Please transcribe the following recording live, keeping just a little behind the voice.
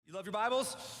Love your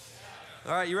Bibles?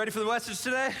 All right, you ready for the message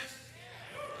today?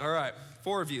 All right,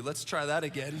 4 of you. Let's try that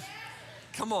again.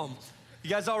 Come on.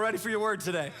 You guys all ready for your word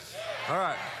today? All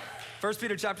right. 1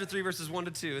 Peter chapter 3, verses 1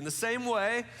 to 2. In the same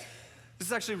way, this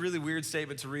is actually a really weird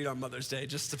statement to read on Mother's Day,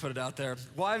 just to put it out there.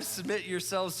 Wives, submit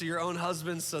yourselves to your own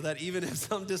husbands so that even if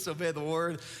some disobey the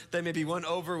word, they may be won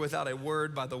over without a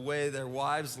word by the way their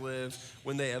wives live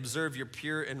when they observe your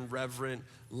pure and reverent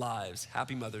lives.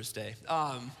 Happy Mother's Day.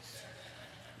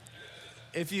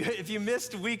 If you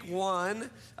missed week 1,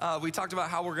 we talked about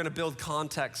how we're going to build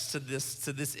context to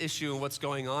this issue and what's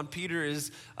going on. Peter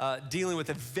is dealing with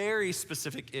a very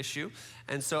specific issue.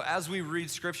 And so as we read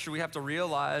scripture, we have to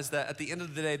realize that at the end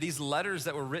of the day, these letters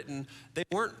that were written, they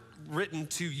weren't written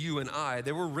to you and I.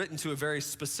 They were written to a very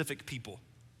specific people.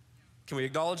 Can we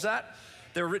acknowledge that?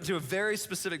 They were written to a very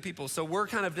specific people. So we're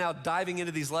kind of now diving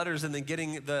into these letters and then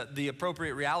getting the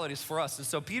appropriate realities for us. And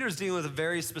so Peter's dealing with a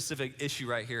very specific issue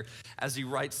right here as he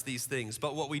writes these things.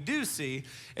 But what we do see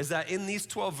is that in these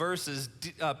 12 verses,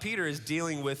 Peter is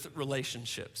dealing with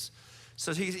relationships.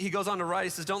 So he goes on to write, he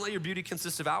says, don't let your beauty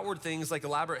consist of outward things like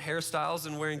elaborate hairstyles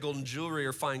and wearing golden jewelry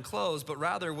or fine clothes, but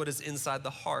rather what is inside the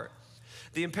heart,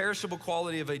 the imperishable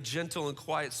quality of a gentle and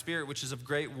quiet spirit, which is of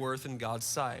great worth in God's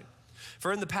sight.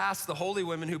 For in the past, the holy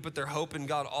women who put their hope in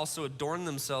God also adorned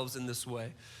themselves in this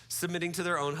way, submitting to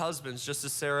their own husbands, just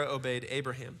as Sarah obeyed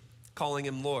Abraham, calling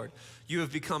him Lord. You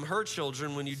have become her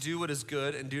children when you do what is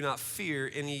good and do not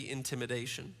fear any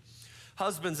intimidation.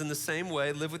 Husbands, in the same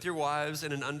way, live with your wives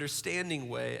in an understanding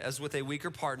way, as with a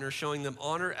weaker partner, showing them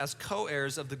honor as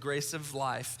co-heirs of the grace of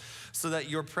life, so that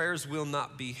your prayers will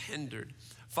not be hindered.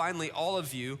 Finally, all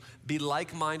of you, be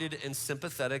like-minded and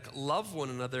sympathetic, love one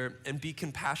another, and be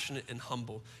compassionate and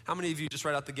humble. How many of you just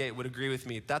right out the gate would agree with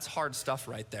me? That's hard stuff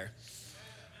right there.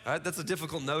 All right, that's a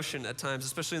difficult notion at times,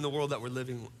 especially in the world that we're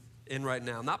living in right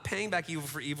now. Not paying back evil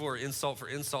for evil or insult for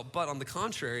insult, but on the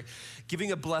contrary,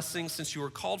 giving a blessing since you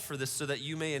were called for this so that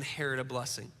you may inherit a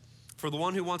blessing. For the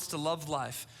one who wants to love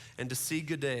life and to see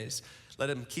good days, let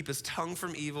him keep his tongue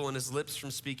from evil and his lips from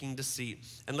speaking deceit.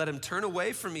 And let him turn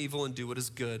away from evil and do what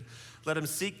is good. Let him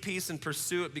seek peace and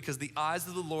pursue it, because the eyes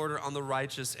of the Lord are on the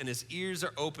righteous and his ears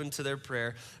are open to their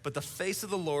prayer. But the face of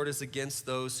the Lord is against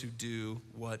those who do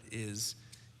what is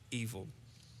evil.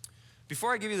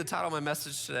 Before I give you the title of my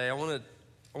message today, I want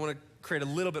to create a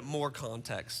little bit more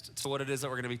context to what it is that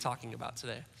we're going to be talking about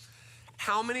today.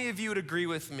 How many of you would agree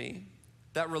with me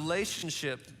that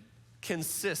relationship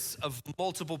consists of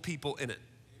multiple people in it?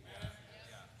 Amen.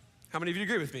 How many of you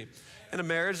agree with me? In a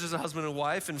marriage, there's a husband and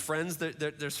wife, and friends,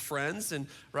 there's friends, and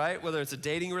right, whether it's a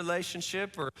dating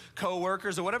relationship or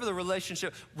co-workers or whatever the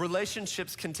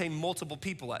relationships contain multiple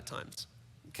people at times,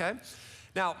 okay?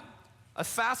 Now, a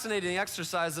fascinating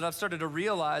exercise that I've started to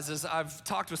realize as I've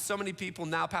talked with so many people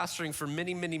now pastoring for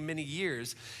many, many, many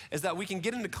years is that we can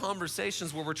get into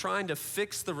conversations where we're trying to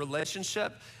fix the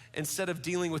relationship instead of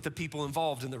dealing with the people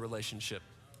involved in the relationship.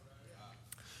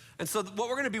 And so what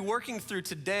we're going to be working through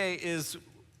today is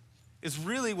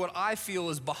really what I feel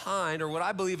is behind, or what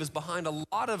I believe is behind a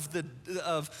lot of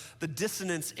the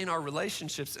dissonance in our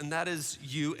relationships, and that is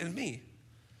you and me.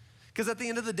 Because at the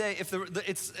end of the day,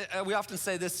 we often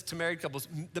say this to married couples,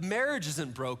 the marriage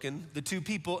isn't broken, the two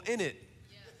people in it.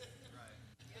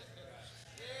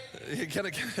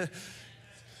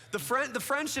 The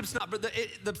friendship's not, but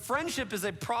the friendship is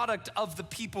a product of the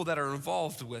people that are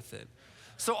involved with it.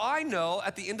 So I know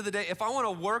at the end of the day, if I want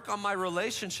to work on my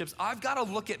relationships, I've got to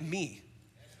look at me.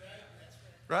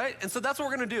 Right? And so that's what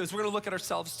we're going to do is we're going to look at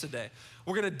ourselves today.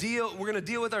 We're going to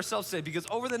deal with ourselves today, because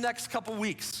over the next couple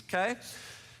weeks, okay?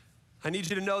 I need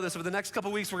you to know this. Over the next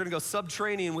couple weeks, we're going to go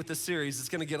subterranean with this series. It's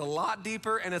going to get a lot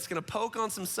deeper, and it's going to poke on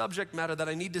some subject matter that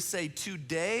I need to say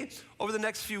today. Over the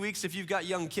next few weeks, if you've got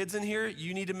young kids in here,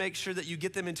 you need to make sure that you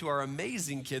get them into our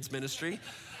amazing kids ministry.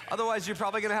 Otherwise, you're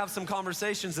probably going to have some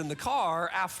conversations in the car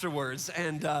afterwards.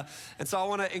 And so I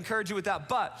want to encourage you with that.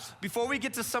 But before we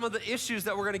get to some of the issues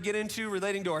that we're going to get into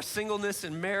relating to our singleness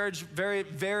and marriage, very,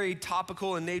 very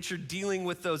topical in nature, dealing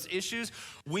with those issues,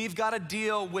 we've got to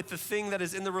deal with the thing that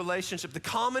is in the relationship. The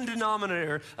common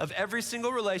denominator of every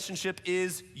single relationship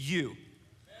is you.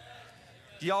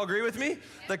 Do y'all agree with me?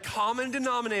 The common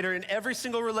denominator in every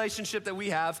single relationship that we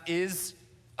have is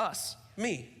us,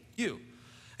 me, you.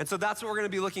 And so that's what we're going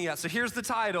to be looking at. So here's the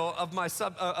title of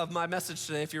my message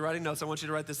today. If you're writing notes, I want you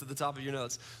to write this at the top of your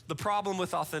notes. The problem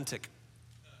with authentic.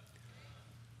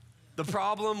 The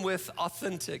problem with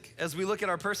authentic. As we look at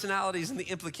our personalities and the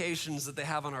implications that they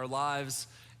have on our lives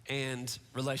and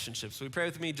relationships. So we pray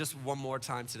with me just one more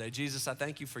time today. Jesus, I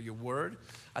thank you for your word.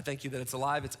 I thank you that it's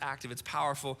alive, it's active, it's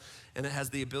powerful, and it has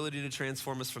the ability to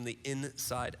transform us from the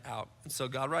inside out. And so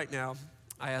God, right now,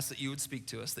 I ask that you would speak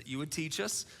to us, that you would teach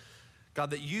us,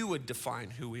 God, that you would define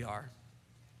who we are.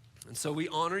 And so we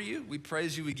honor you, we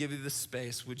praise you, we give you this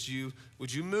space. Would you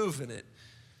move in it?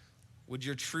 Would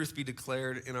your truth be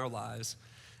declared in our lives?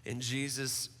 In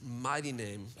Jesus' mighty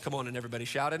name. Come on, and everybody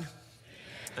shouted.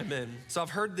 Amen. So I've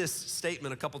heard this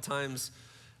statement a couple times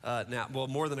now, well,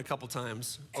 more than a couple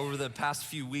times over the past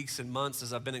few weeks and months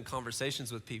as I've been in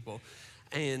conversations with people.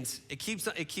 And it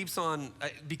keeps on,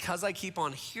 because I keep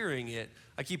on hearing it,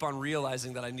 I keep on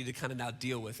realizing that I need to kind of now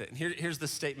deal with it. And here's the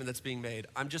statement that's being made.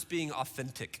 I'm just being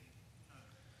authentic.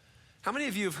 How many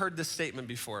of you have heard this statement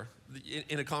before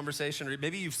in a conversation? Or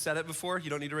maybe you've said it before. You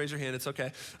don't need to raise your hand. It's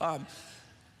okay.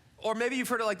 Or maybe you've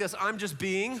heard it like this. I'm just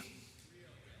being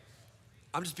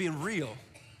real.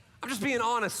 I'm just being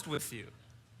honest with you.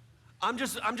 I'm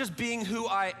just being who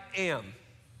I am.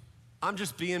 I'm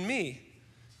just being me.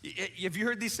 Have you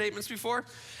heard these statements before?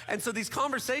 And so these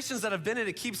conversations that I've been in,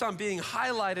 it keeps on being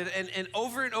highlighted and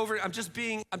over, I'm just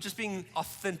being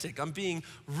authentic. I'm being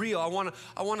real. I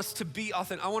want us to be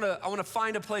authentic. I want to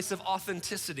find a place of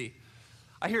authenticity.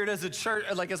 I hear it as a church,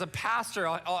 like as a pastor,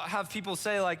 I'll have people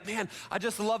say like, man, I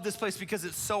just love this place because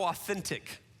it's so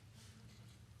authentic.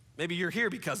 Maybe you're here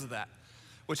because of that,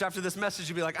 which after this message,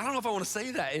 you'll be like, I don't know if I want to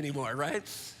say that anymore, right?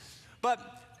 But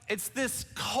it's this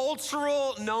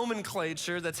cultural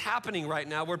nomenclature that's happening right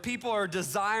now where people are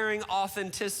desiring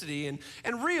authenticity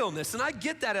and realness. And I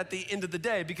get that at the end of the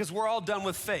day because we're all done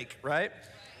with fake, right?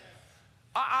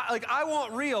 I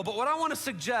want real, but what I want to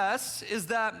suggest is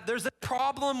that there's a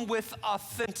problem with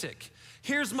authentic.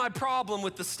 Here's my problem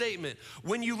with the statement.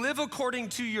 When you live according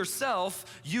to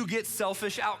yourself, you get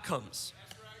selfish outcomes.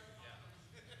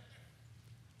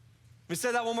 Let me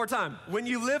say that one more time. When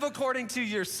you live according to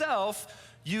yourself,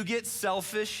 you get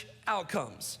selfish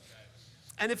outcomes.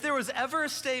 And if there was ever a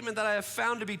statement that I have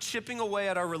found to be chipping away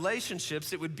at our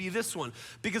relationships, it would be this one.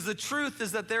 Because the truth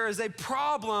is that there is a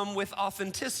problem with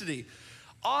authenticity.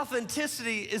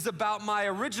 Authenticity is about my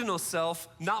original self,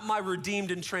 not my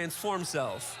redeemed and transformed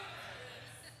self.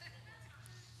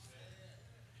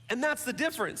 And that's the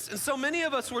difference. And so many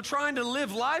of us, we're trying to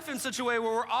live life in such a way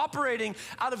where we're operating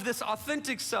out of this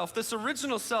authentic self, this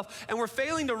original self, and we're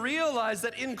failing to realize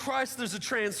that in Christ there's a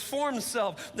transformed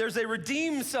self, there's a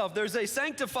redeemed self, there's a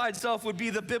sanctified self would be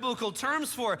the biblical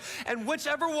terms for it. And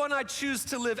whichever one I choose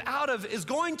to live out of is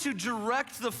going to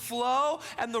direct the flow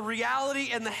and the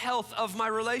reality and the health of my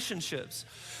relationships.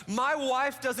 My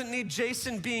wife doesn't need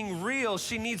Jason being real,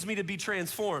 she needs me to be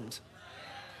transformed.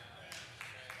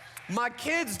 My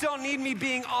kids don't need me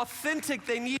being authentic,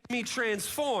 they need me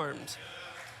transformed.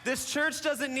 This church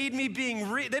doesn't need me being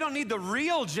real. They don't need the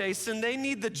real Jason, they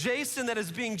need the Jason that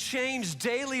is being changed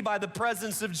daily by the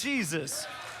presence of Jesus.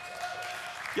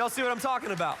 Y'all see what I'm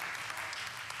talking about?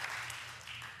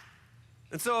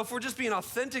 And so if we're just being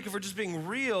authentic, if we're just being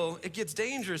real, it gets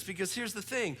dangerous because here's the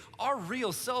thing, our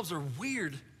real selves are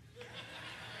weird.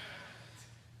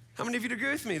 How many of you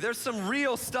agree with me? There's some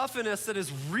real stuff in us that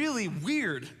is really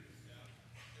weird.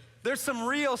 There's some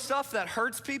real stuff that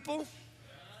hurts people.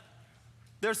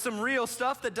 There's some real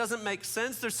stuff that doesn't make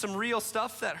sense. There's some real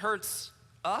stuff that hurts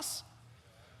us.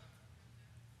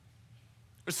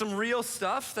 There's some real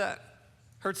stuff that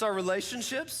hurts our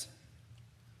relationships.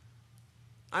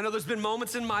 I know there's been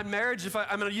moments in my marriage,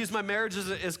 I'm gonna use my marriage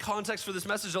as context for this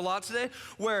message a lot today,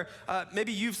 where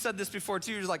maybe you've said this before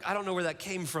too, you're like, I don't know where that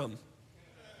came from.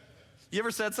 You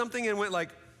ever said something and went like,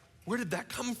 where did that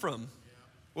come from?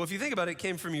 Well, if you think about it, it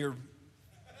came from your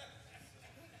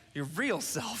real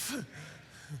self. It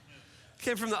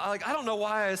came from I don't know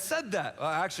why I said that. Well,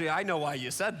 actually, I know why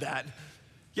you said that.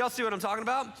 Y'all see what I'm talking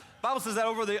about? The Bible says that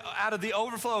out of the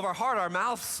overflow of our heart, our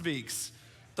mouth speaks.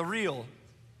 The real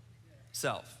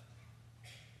self.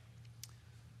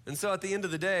 And so at the end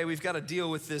of the day, we've got to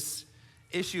deal with this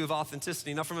issue of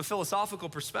authenticity. Now, from a philosophical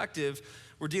perspective,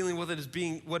 we're dealing with it as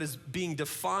being what is being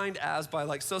defined as by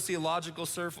like sociological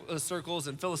circles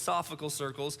and philosophical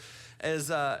circles as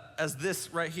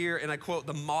this right here, and I quote,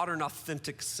 the modern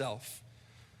authentic self.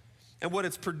 And what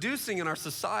it's producing in our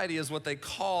society is what they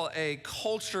call a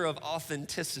culture of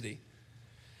authenticity.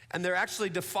 And they're actually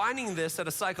defining this at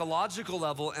a psychological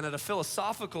level and at a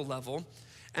philosophical level.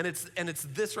 And it's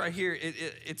this right here.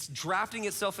 It's drafting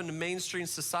itself into mainstream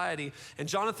society. And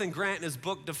Jonathan Grant in his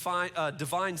book,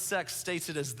 Divine Sex, states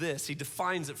it as this. He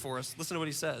defines it for us. Listen to what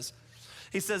he says.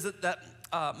 He says that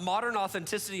modern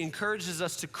authenticity encourages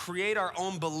us to create our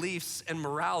own beliefs and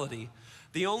morality,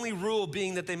 the only rule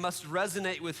being that they must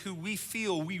resonate with who we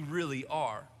feel we really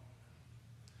are.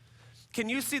 Can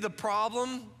you see the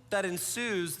problem that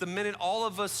ensues the minute all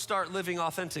of us start living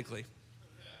authentically?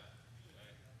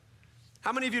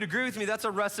 How many of you'd agree with me that's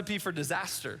a recipe for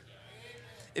disaster?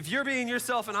 If you're being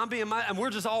yourself and I'm being and we're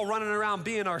just all running around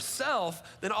being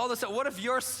ourself, then all of a sudden, what if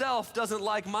yourself doesn't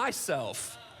like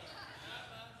myself?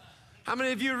 How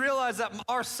many of you realize that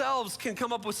ourselves can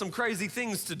come up with some crazy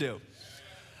things to do?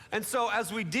 And so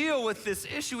as we deal with this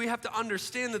issue, we have to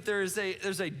understand that there's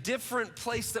a different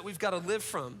place that we've got to live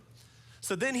from.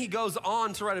 So then he goes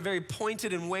on to write a very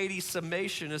pointed and weighty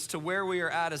summation as to where we are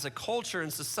at as a culture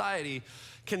and society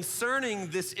concerning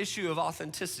this issue of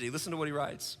authenticity. Listen to what he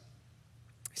writes.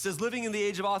 He says, living in the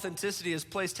age of authenticity has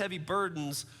placed heavy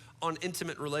burdens on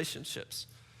intimate relationships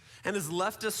and has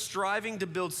left us striving to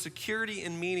build security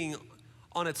and meaning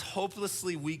on its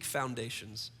hopelessly weak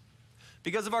foundations.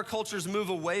 Because of our culture's move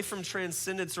away from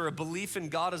transcendence or a belief in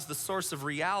God as the source of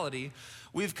reality,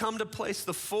 we've come to place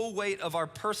the full weight of our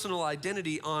personal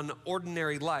identity on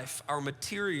ordinary life, our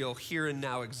material here and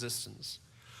now existence.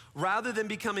 Rather than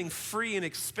becoming free and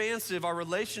expansive, our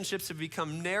relationships have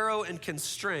become narrow and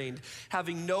constrained,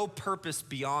 having no purpose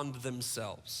beyond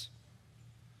themselves.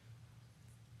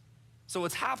 So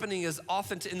what's happening is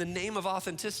in the name of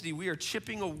authenticity, we are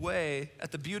chipping away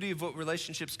at the beauty of what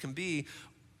relationships can be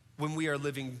when we are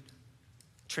living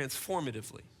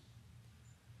transformatively.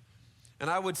 And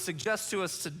I would suggest to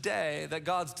us today that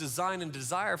God's design and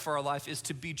desire for our life is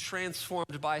to be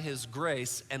transformed by his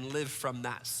grace and live from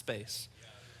that space.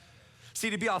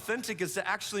 See, to be authentic is to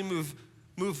actually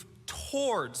move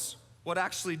towards what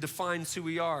actually defines who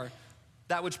we are,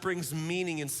 that which brings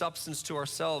meaning and substance to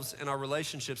ourselves and our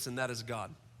relationships, and that is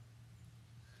God.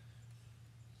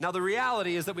 Now, the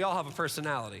reality is that we all have a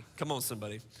personality. Come on,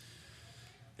 somebody.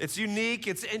 It's unique,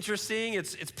 it's interesting,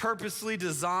 it's purposely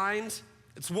designed.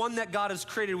 It's one that God has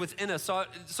created within us.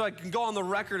 So I can go on the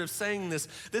record of saying this.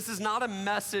 This is not a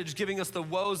message giving us the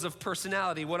woes of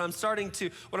personality. What I'm trying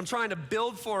to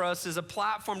build for us is a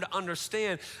platform to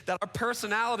understand that our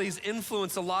personalities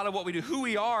influence a lot of what we do. Who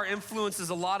we are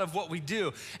influences a lot of what we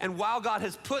do. And while God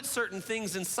has put certain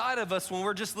things inside of us, when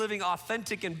we're just living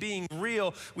authentic and being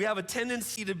real, we have a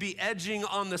tendency to be edging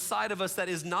on the side of us that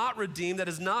is not redeemed, that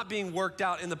is not being worked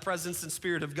out in the presence and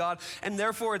spirit of God. And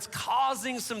therefore, it's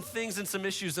causing some things and some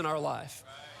issues in our life.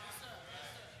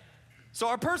 So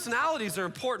our personalities are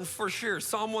important for sure.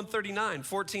 Psalm 139,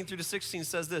 14 through to 16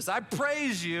 says this: I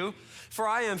praise you, for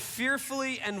I am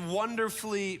fearfully and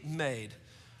wonderfully made.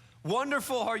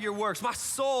 Wonderful are your works. My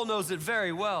soul knows it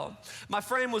very well. My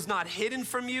frame was not hidden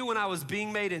from you when I was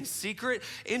being made in secret,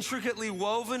 intricately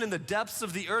woven in the depths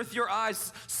of the earth. Your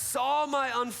eyes saw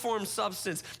my unformed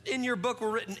substance. In your book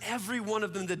were written, every one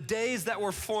of them, the days that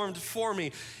were formed for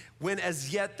me, when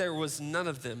as yet there was none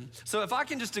of them. So if I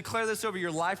can just declare this over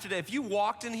your life today, if you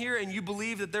walked in here and you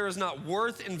believe that there is not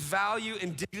worth and value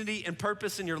and dignity and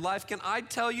purpose in your life, can I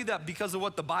tell you that because of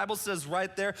what the Bible says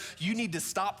right there, you need to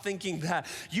stop thinking that.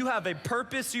 You have a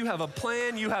purpose, you have a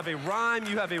plan, you have a rhyme,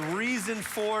 you have a reason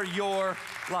for your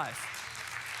life.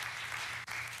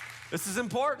 This is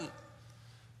important.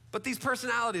 But these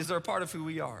personalities are a part of who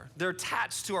we are. They're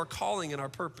attached to our calling and our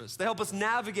purpose. They help us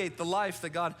navigate the life that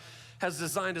God has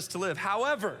designed us to live.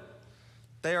 However,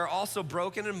 they are also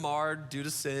broken and marred due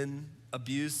to sin,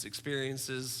 abuse,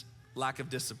 experiences, lack of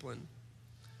discipline.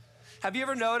 Have you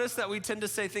ever noticed that we tend to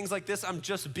say things like this, I'm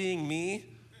just being me,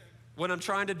 when I'm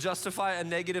trying to justify a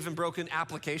negative and broken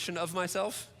application of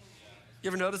myself? You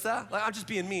ever notice that? Like, I'm just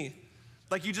being me.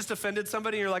 Like you just offended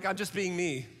somebody and you're like, I'm just being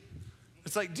me.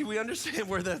 It's like, do we understand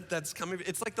where that's coming from?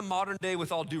 It's like the modern day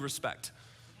with all due respect.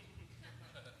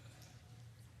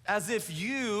 As if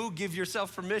you give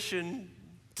yourself permission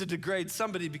to degrade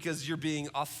somebody because you're being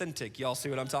authentic. Y'all see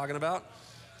what I'm talking about?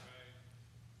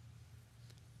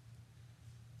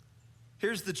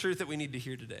 Here's the truth that we need to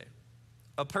hear today.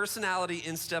 A personality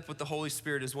in step with the Holy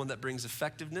Spirit is one that brings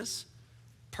effectiveness,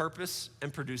 purpose,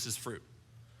 and produces fruit.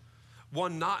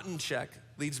 One not in check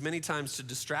leads many times to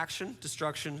distraction,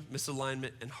 destruction,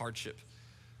 misalignment, and hardship,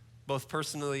 both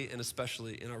personally and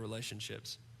especially in our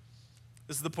relationships.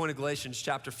 This is the point of Galatians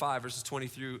chapter 5, verses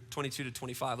 22 to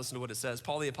 25. Listen to what it says.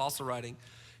 Paul the apostle writing,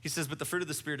 he says, but the fruit of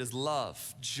the Spirit is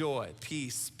love, joy,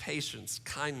 peace, patience,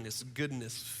 kindness,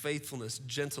 goodness, faithfulness,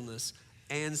 gentleness,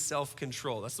 and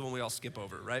self-control. That's the one we all skip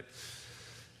over, right?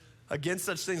 Against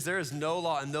such things there is no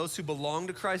law, and those who belong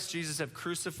to Christ Jesus have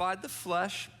crucified the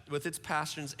flesh with its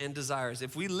passions and desires.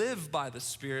 If we live by the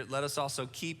Spirit, let us also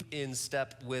keep in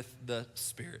step with the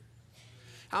Spirit.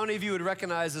 How many of you would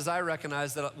recognize, as I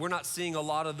recognize, that we're not seeing a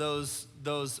lot of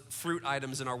those fruit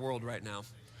items in our world right now?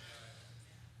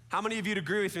 How many of you would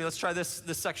agree with me? Let's try this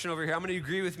section over here. How many of you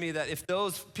agree with me that if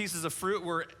those pieces of fruit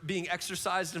were being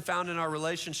exercised and found in our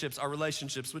relationships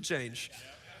would change?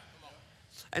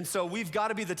 And so we've got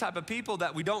to be the type of people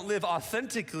that we don't live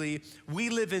authentically, we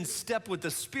live in step with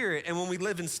the Spirit. And when we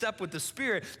live in step with the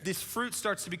Spirit, this fruit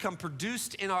starts to become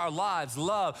produced in our lives: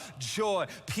 love, joy,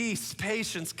 peace,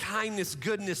 patience, kindness,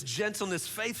 goodness, gentleness,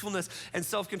 faithfulness, and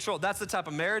self-control. That's the type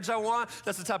of marriage I want.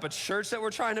 That's the type of church that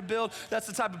we're trying to build. That's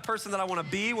the type of person that I want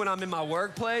to be when I'm in my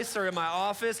workplace or in my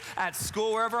office, at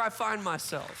school, wherever I find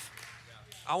myself.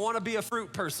 I want to be a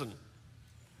fruit person.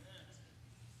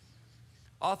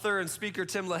 Author and speaker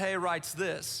Tim LaHaye writes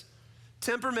this: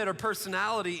 temperament or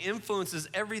personality influences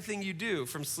everything you do,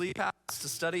 from sleep habits to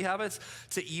study habits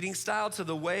to eating style to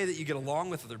the way that you get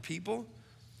along with other people.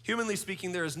 Humanly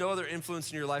speaking, there is no other influence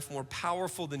in your life more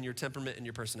powerful than your temperament and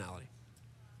your personality.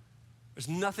 There's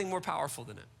nothing more powerful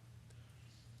than it.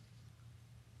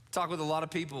 I talk with a lot of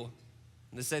people,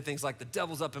 and they say things like, the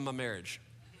devil's up in my marriage.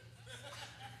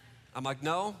 I'm like,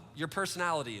 no, your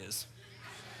personality is.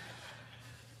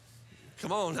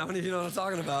 Come on, how many of you know what I'm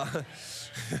talking about?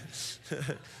 We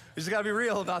just gotta be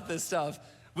real about this stuff.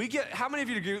 How many of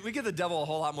you agree, we give the devil a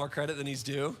whole lot more credit than he's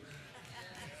due?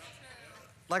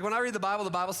 Like when I read the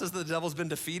Bible says that the devil's been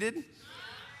defeated,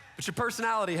 but your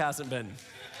personality hasn't been.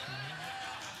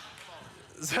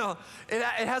 So it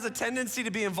has a tendency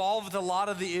to be involved with a lot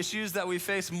of the issues that we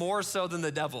face more so than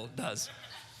the devil does.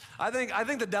 I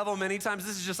think the devil many times,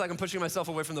 this is just like I'm pushing myself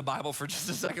away from the Bible for just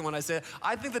a second when I say it.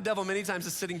 I think the devil many times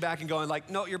is sitting back and going like,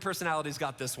 no, your personality's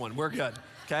got this one. We're good,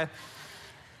 okay?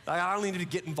 Like, I don't need to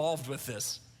get involved with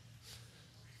this.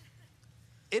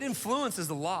 It influences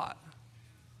a lot.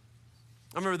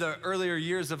 I remember the earlier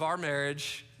years of our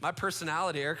marriage, my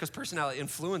personality, Erica's personality,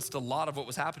 influenced a lot of what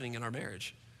was happening in our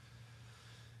marriage.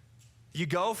 You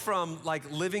go from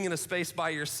like living in a space by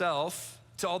yourself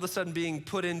to all of a sudden being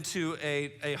put into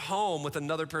a home with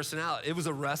another personality. It was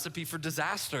a recipe for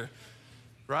disaster,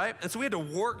 right? And so we had to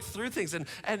work through things, and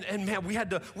man, we had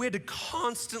to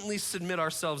constantly submit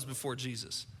ourselves before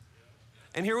Jesus.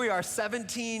 And here we are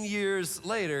 17 years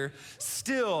later,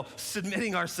 still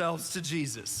submitting ourselves to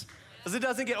Jesus, because it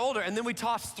doesn't get older. And then we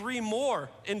tossed 3 more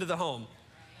into the home,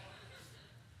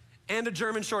 and a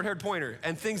German short-haired pointer,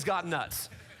 and things got nuts.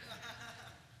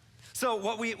 So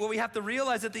what we have to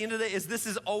realize at the end of the day is this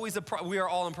is always we are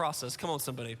all in process. Come on,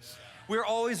 somebody. We're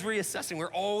always reassessing.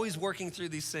 We're always working through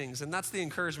these things. And that's the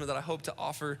encouragement that I hope to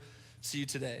offer to you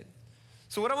today.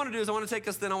 So what I want to do is I want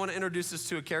to introduce us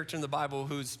to a character in the Bible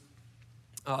who's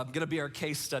going to be our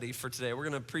case study for today. We're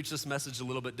going to preach this message a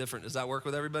little bit different. Does that work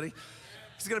with everybody?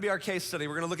 He's going to be our case study.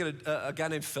 We're going to look at a guy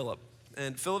named Philip.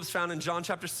 And Philip's found in John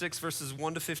chapter 6, verses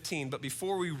 1 to 15. But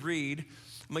before we read,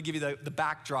 I'm gonna give you the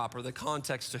backdrop or the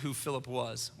context to who Philip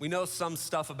was. We know some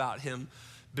stuff about him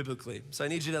biblically. So I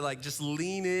need you to just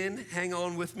lean in, hang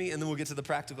on with me, and then we'll get to the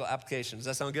practical application. Does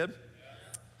that sound good?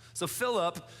 Yeah. So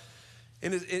Philip,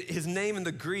 his name in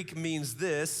the Greek means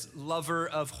this: lover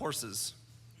of horses.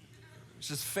 It's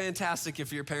just fantastic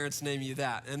if your parents name you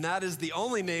that. And that is the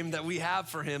only name that we have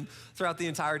for him throughout the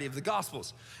entirety of the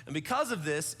Gospels. And because of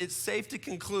this, it's safe to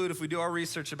conclude, if we do our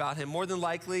research about him, more than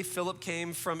likely, Philip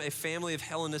came from a family of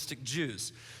Hellenistic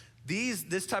Jews.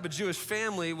 This type of Jewish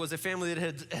family was a family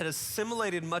that had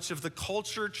assimilated much of the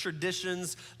culture,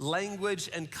 traditions, language,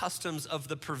 and customs of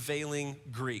the prevailing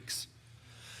Greeks.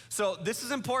 So this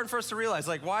is important for us to realize.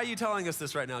 Like, why are you telling us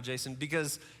this right now, Jason?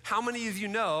 Because how many of you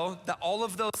know that all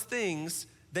of those things,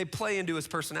 they play into his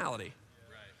personality?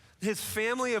 His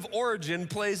family of origin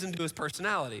plays into his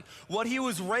personality. What he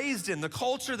was raised in, the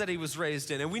culture that he was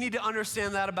raised in, and we need to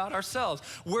understand that about ourselves.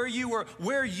 Where you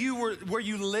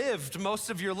lived most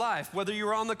of your life, whether you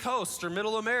were on the coast or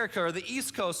middle America or the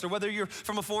East Coast, or whether you're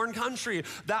from a foreign country,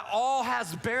 that all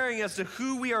has bearing as to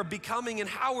who we are becoming and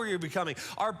how we are becoming.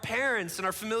 Our parents and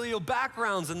our familial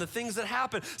backgrounds and the things that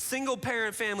happen, single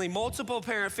parent family, multiple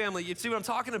parent family, you see what I'm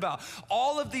talking about?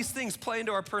 All of these things play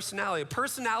into our personality.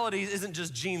 Personality isn't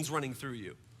just genes running through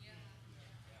you.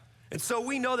 And so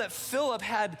we know that Philip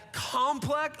had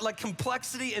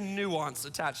complexity and nuance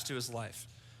attached to his life.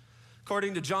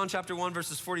 According to John chapter 1,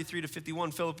 verses 43 to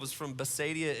 51, Philip was from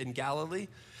Bethsaida in Galilee.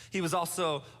 He was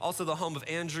also the home of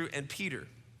Andrew and Peter.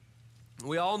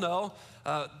 We all know,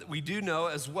 we do know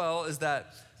as well, is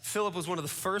that Philip was one of the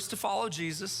first to follow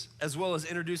Jesus, as well as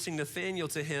introducing Nathanael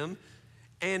to him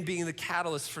and being the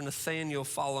catalyst for Nathanael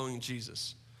following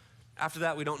Jesus. After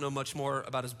that, we don't know much more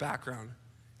about his background.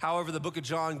 However, the book of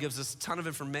John gives us a ton of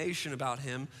information about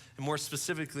him, and more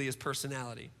specifically, his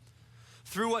personality.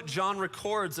 Through what John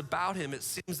records about him, it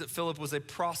seems that Philip was a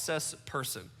process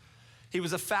person. He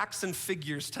was a facts and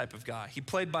figures type of guy. He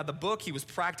played by the book. He was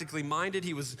practically minded.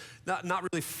 He was not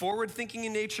really forward-thinking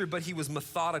in nature, but he was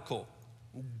methodical,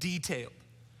 detailed,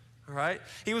 all right?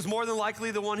 He was more than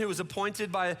likely the one who was appointed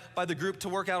by the group to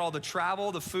work out all the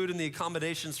travel, the food, and the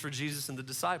accommodations for Jesus and the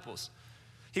disciples.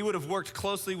 He would have worked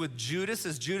closely with Judas,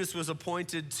 as Judas was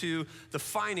appointed to the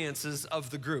finances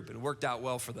of the group, and it worked out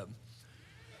well for them.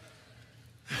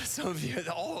 Some of you,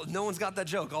 no one's got that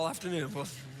joke all afternoon. Well,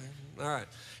 all right.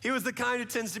 He was the kind who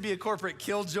tends to be a corporate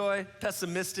killjoy,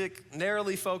 pessimistic,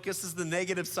 narrowly focused. This is the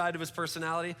negative side of his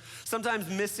personality. Sometimes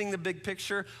missing the big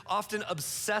picture, often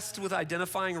obsessed with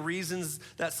identifying reasons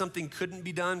that something couldn't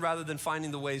be done rather than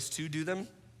finding the ways to do them.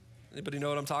 Anybody know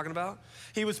what I'm talking about?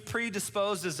 He was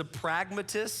predisposed as a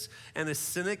pragmatist and a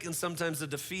cynic and sometimes a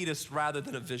defeatist rather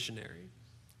than a visionary.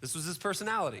 This was his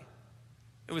personality.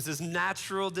 It was his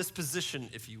natural disposition,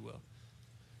 if you will.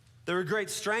 There were great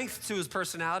strengths to his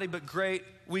personality, but great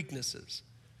weaknesses.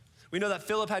 We know that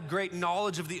Philip had great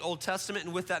knowledge of the Old Testament,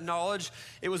 and with that knowledge,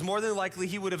 it was more than likely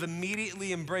he would have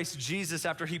immediately embraced Jesus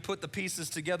after he put the pieces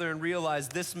together and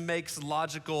realized this makes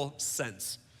logical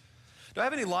sense. Do I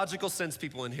have any logical sense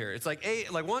people in here? It's like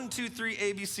 1, 2, 3,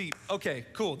 A, B, C. Okay,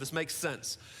 cool, this makes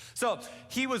sense. So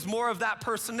he was more of that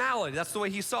personality. That's the way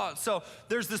he saw it. So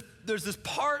there's this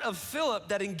part of Philip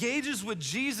that engages with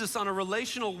Jesus on a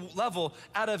relational level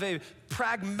out of a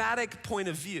pragmatic point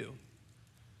of view,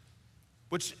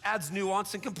 which adds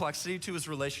nuance and complexity to his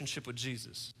relationship with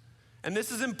Jesus. And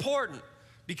this is important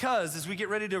because as we get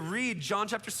ready to read John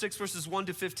chapter 6, verses 1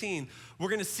 to 15, we're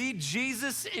gonna see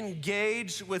Jesus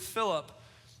engage with Philip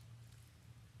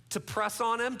to press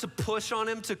on him, to push on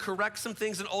him, to correct some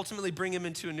things, and ultimately bring him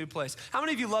into a new place. How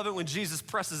many of you love it when Jesus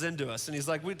presses into us and he's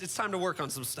like, it's time to work on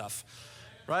some stuff,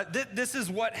 right? This is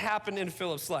what happened in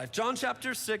Philip's life. John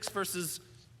chapter 6, verses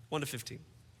 1 to 15.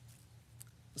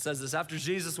 It says this: after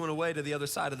Jesus went away to the other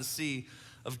side of the Sea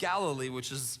of Galilee,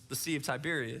 which is the Sea of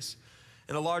Tiberias,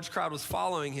 and a large crowd was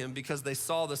following him because they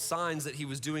saw the signs that he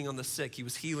was doing on the sick. He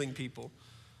was healing people.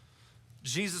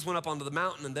 Jesus went up onto the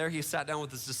mountain, and there he sat down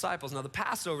with his disciples. Now the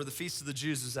Passover, the feast of the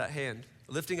Jews, was at hand.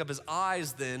 Lifting up his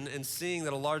eyes then and seeing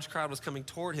that a large crowd was coming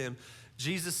toward him,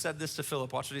 Jesus said this to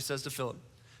Philip. Watch what he says to Philip.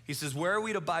 He says, where are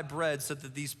we to buy bread so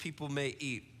that these people may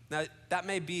eat? Now that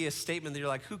may be a statement that you're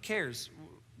like, who cares?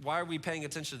 Why are we paying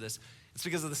attention to this? It's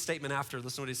because of the statement after.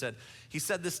 Listen to what he said. He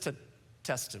said this to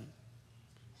test him.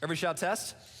 Everybody shout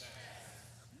test.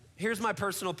 Here's my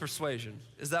personal persuasion,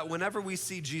 is that whenever we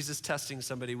see Jesus testing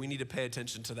somebody, we need to pay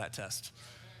attention to that test.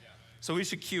 So we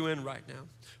should cue in right now.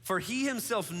 For he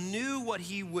himself knew what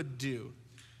he would do.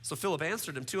 So Philip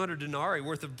answered him, 200 denarii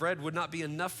worth of bread would not be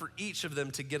enough for each of them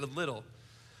to get a little.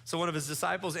 So one of his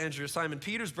disciples, Andrew, Simon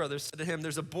Peter's brother, said to him,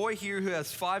 there's a boy here who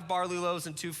has 5 barley loaves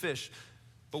and 2 fish,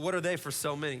 but what are they for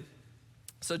so many?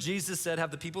 So Jesus said,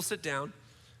 have the people sit down.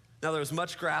 Now there was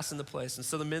much grass in the place, and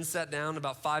so the men sat down,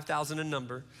 about 5,000 in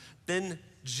number. Then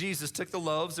Jesus took the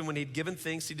loaves, and when he'd given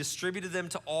thanks, he distributed them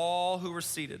to all who were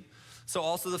seated. So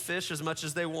also the fish, as much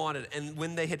as they wanted. And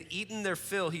when they had eaten their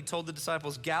fill, he told the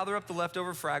disciples, gather up the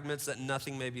leftover fragments that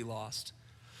nothing may be lost.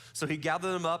 So he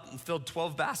gathered them up and filled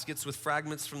 12 baskets with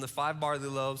fragments from the 5 barley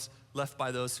loaves left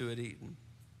by those who had eaten.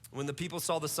 When the people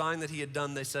saw the sign that he had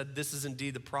done, they said, this is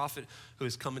indeed the prophet who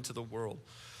has come into the world.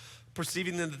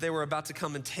 Perceiving then that they were about to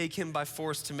come and take him by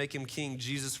force to make him king,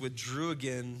 Jesus withdrew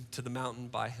again to the mountain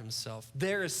by himself.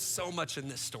 There is so much in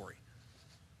this story.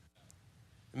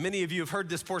 Many of you have heard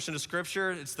this portion of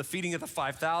scripture. It's the feeding of the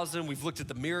 5,000. We've looked at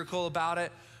the miracle about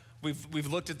it. We've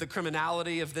looked at the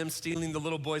criminality of them stealing the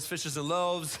little boy's fishes and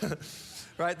loaves,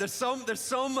 right? There's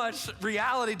so much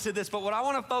reality to this, but what I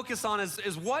want to focus on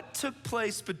is what took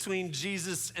place between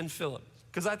Jesus and Philip,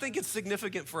 because I think it's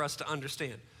significant for us to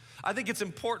understand. I think it's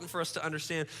important for us to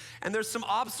understand. And there's some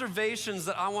observations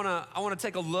that I wanna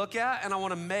take a look at and I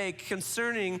wanna make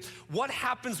concerning what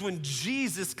happens when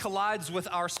Jesus collides with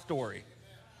our story.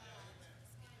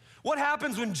 What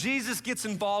happens when Jesus gets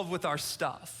involved with our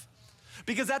stuff?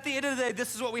 Because at the end of the day,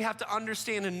 this is what we have to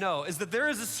understand and know, is that there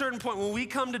is a certain point when we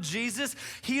come to Jesus,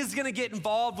 he is gonna get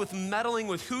involved with meddling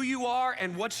with who you are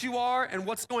and what's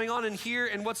going on in here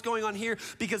and what's going on here,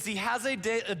 because he has a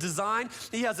design,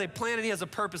 he has a plan, and he has a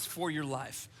purpose for your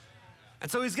life. And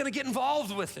so he's gonna get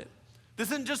involved with it. This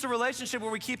isn't just a relationship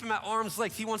where we keep him at arm's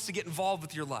length. He wants to get involved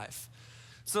with your life.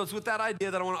 So it's with that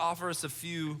idea that I wanna offer us a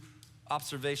few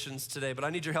observations today, but I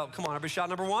need your help. Come on, everybody shout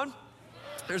number 1.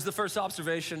 Here's the first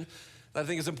observation that I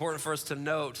think is important for us to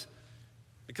note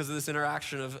because of this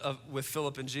interaction with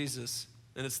Philip and Jesus,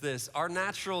 and it's this: our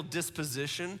natural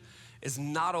disposition is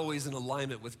not always in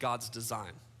alignment with God's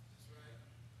design.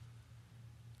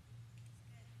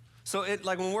 So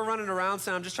like when we're running around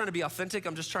saying, I'm just trying to be authentic,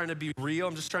 I'm just trying to be real,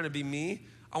 I'm just trying to be me,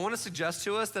 I want to suggest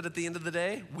to us that at the end of the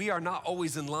day, we are not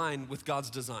always in line with God's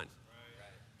design.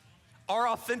 Our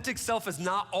authentic self is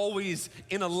not always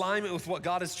in alignment with what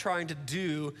God is trying to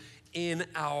do in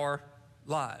our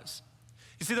lives.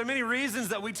 You see, there are many reasons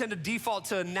that we tend to default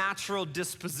to a natural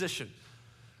disposition,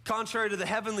 contrary to the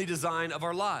heavenly design of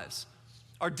our lives.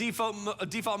 Our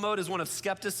default mode is one of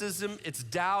skepticism, it's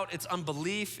doubt, it's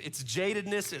unbelief, it's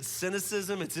jadedness, it's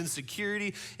cynicism, it's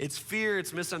insecurity, it's fear,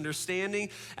 it's misunderstanding.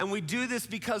 And we do this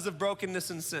because of brokenness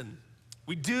and sin.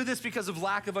 We do this because of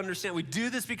lack of understanding. We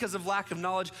do this because of lack of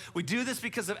knowledge. We do this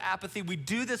because of apathy. We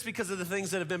do this because of the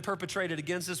things that have been perpetrated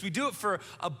against us. We do it for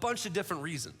a bunch of different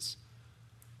reasons.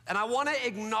 And I want to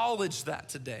acknowledge that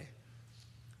today.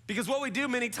 Because what we do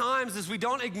many times is we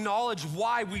don't acknowledge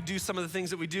why we do some of the things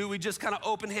that we do. We just kind of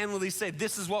open-handedly say,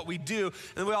 this is what we do,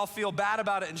 and we all feel bad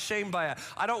about it and shamed by it.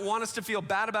 I don't want us to feel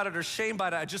bad about it or shamed by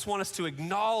it. I just want us to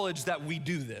acknowledge that we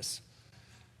do this.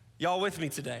 Y'all with me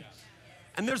today?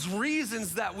 And there's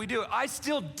reasons that we do it. I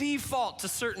still default to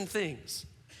certain things.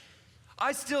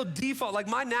 I still default, like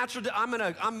my natural,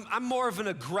 I'm more of an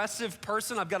aggressive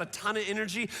person. I've got a ton of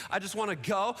energy. I just want to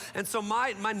go. And so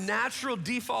my natural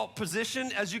default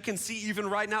position, as you can see even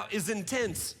right now, is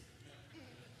intense.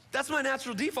 That's my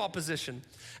natural default position.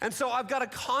 And so I've got to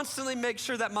constantly make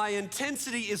sure that my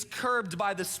intensity is curbed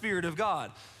by the Spirit of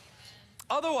God.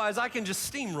 Otherwise, I can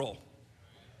just steamroll.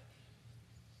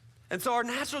 And so our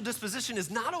natural disposition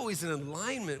is not always in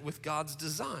alignment with God's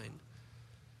design.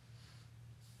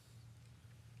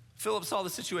 Philip saw the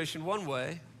situation one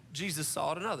way, Jesus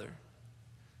saw it another.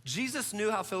 Jesus knew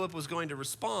how Philip was going to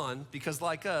respond because,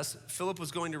 like us, Philip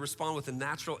was going to respond with a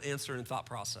natural answer and thought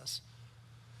process.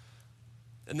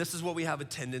 And this is what we have a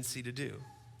tendency to do.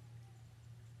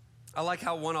 I like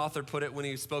how one author put it when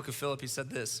he spoke of Philip. He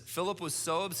said this: Philip was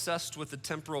so obsessed with the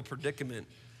temporal predicament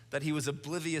that he was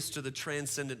oblivious to the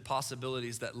transcendent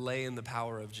possibilities that lay in the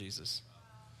power of Jesus.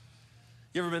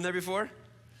 You ever been there before?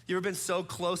 You ever been so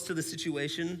close to the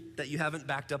situation that you haven't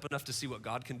backed up enough to see what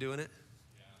God can do in it?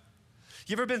 Yeah.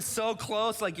 You ever been so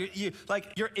close, like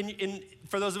you're in,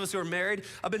 for those of us who are married,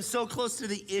 I've been so close to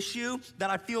the issue that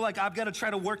I feel like I've got to try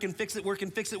to work and fix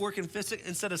it,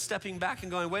 instead of stepping back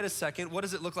and going, wait a second, what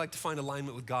does it look like to find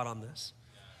alignment with God on this?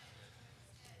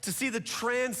 To see the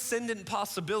transcendent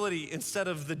possibility instead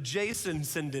of the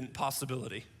Jason-cendent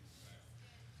possibility.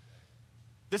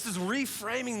 This is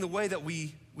reframing the way that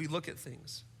we look at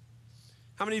things.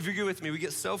 How many of you agree with me? We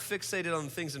get so fixated on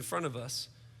the things in front of us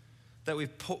that we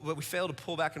fail to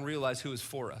pull back and realize who is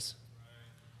for us.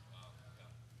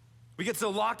 We get so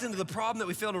locked into the problem that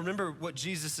we fail to remember what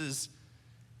Jesus is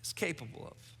capable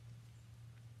of.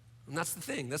 And that's the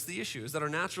thing, that's the issue, is that our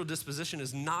natural disposition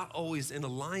is not always in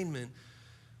alignment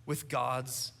with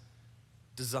God's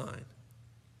design.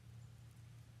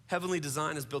 Heavenly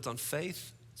design is built on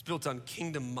faith. It's built on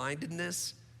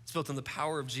kingdom-mindedness. It's built on the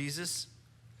power of Jesus.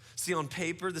 See, on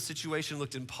paper, the situation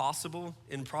looked impossible,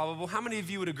 improbable. How many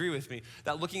of you would agree with me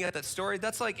that looking at that story,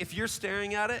 that's like if you're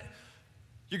staring at it,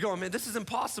 you're going, man, this is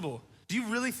impossible. Do you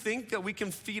really think that we can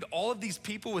feed all of these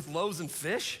people with loaves and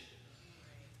fish?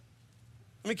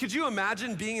 I mean, could you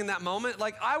imagine being in that moment?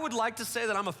 Like, I would like to say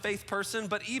that I'm a faith person,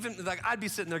 but even, like, I'd be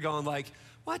sitting there going like,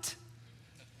 what?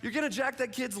 You're gonna jack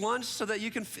that kid's lunch so that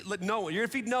you can feed no one. You're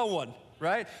gonna feed no one,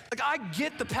 right? Like, I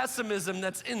get the pessimism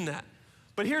that's in that.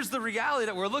 But here's the reality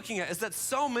that we're looking at is that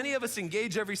so many of us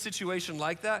engage every situation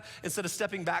like that instead of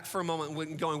stepping back for a moment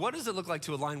and going, what does it look like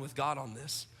to align with God on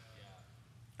this?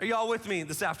 Are y'all with me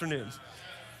this afternoon?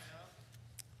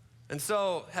 And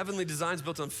so heavenly design is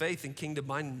built on faith and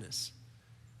kingdom-mindedness.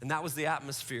 And that was the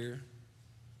atmosphere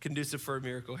conducive for a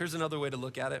miracle. Here's another way to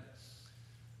look at it.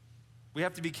 We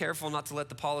have to be careful not to let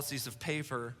the policies of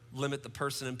paper limit the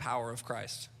person and power of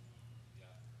Christ.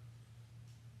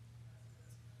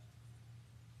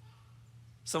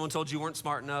 Someone told you weren't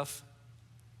smart enough.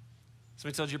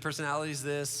 Somebody told you your personality is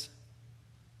this.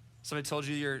 Somebody told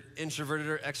you you're introverted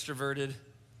or extroverted.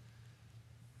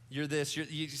 You're this.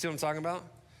 You see what I'm talking about?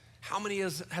 How many of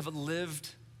us have lived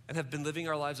and have been living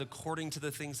our lives according to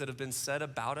the things that have been said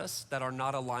about us that are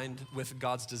not aligned with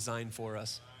God's design for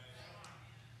us?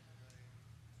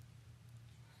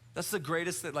 That's the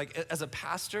greatest, as a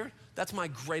pastor, that's my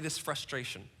greatest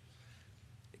frustration.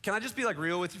 Can I just be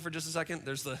real with you for just a second?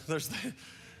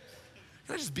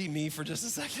 Can I just be me for just a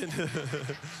second?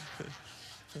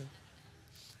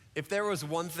 If there was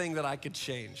one thing that I could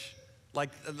change,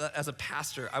 as a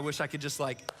pastor, I wish I could just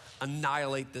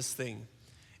annihilate this thing.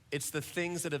 It's the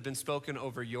things that have been spoken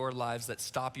over your lives that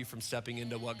stop you from stepping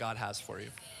into what God has for you.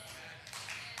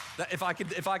 That if I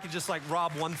could just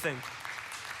rob one thing.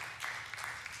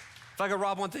 If I could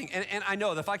rob one thing, and I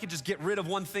know that if I could just get rid of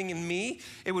one thing in me,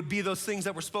 it would be those things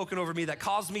that were spoken over me that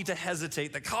caused me to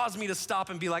hesitate, that caused me to stop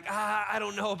and be like, I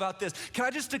don't know about this. Can I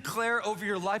just declare over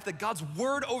your life that God's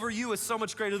word over you is so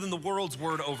much greater than the world's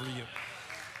word over you?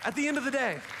 At the end of the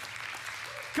day,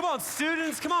 come on,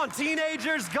 students, come on,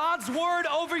 teenagers, God's word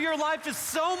over your life is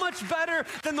so much better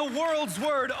than the world's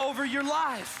word over your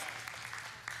life.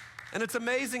 And it's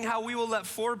amazing how we will let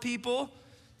 4 people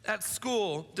at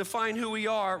school define who we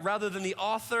are rather than the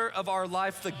author of our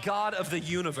life, the God of the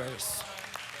universe.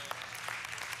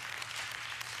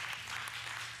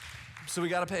 So we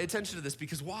got to pay attention to this,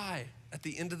 because why? At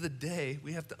the end of the day,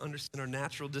 we have to understand our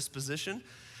natural disposition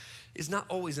is not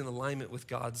always in alignment with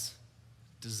God's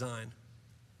design.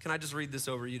 Can I just read this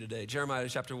over you today? Jeremiah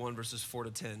chapter 1, verses 4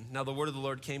 to 10. Now the word of the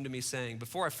Lord came to me saying,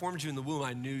 before I formed you in the womb,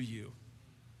 I knew you.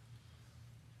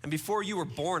 And before you were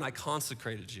born, I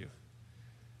consecrated you.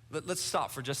 Let's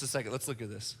stop for just a second. Let's look at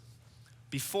this.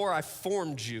 Before I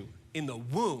formed you in the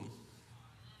womb,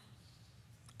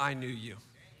 I knew you.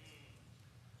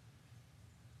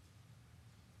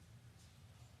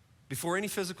 Before any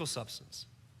physical substance.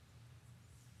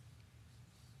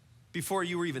 Before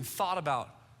you were even thought about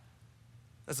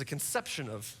as a conception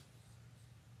of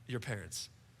your parents.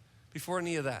 Before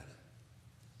any of that,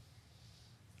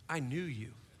 I knew you.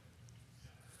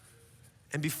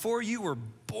 And before you were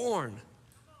born,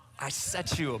 I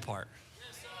set you apart.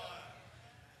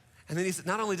 And then he said,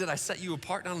 not only did I set you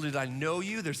apart, not only did I know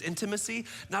you, there's intimacy,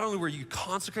 not only were you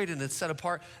consecrated and set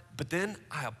apart, but then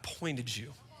I appointed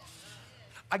you.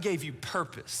 I gave you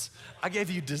purpose. I gave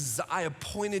you desire. I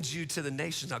appointed you to the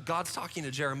nations. Now, God's talking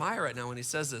to Jeremiah right now when he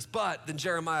says this, but then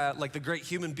Jeremiah, like the great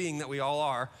human being that we all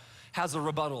are, has a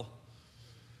rebuttal.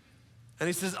 And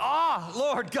he says,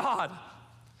 Lord God,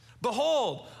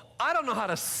 behold, I don't know how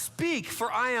to speak,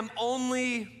 for I am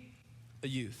only a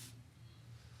youth.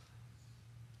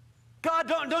 God,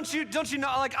 don't you know,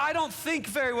 like, I don't think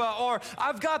very well, or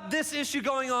I've got this issue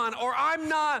going on, or I'm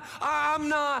not.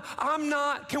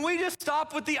 Can we just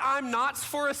stop with the I'm nots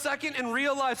for a second and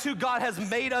realize who God has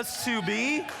made us to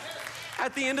be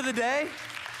at the end of the day?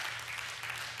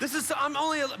 But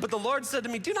the Lord said to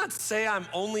me, do not say I'm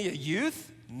only a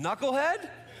youth, knucklehead.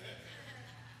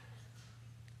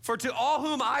 For to all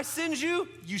whom I send you,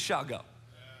 you shall go.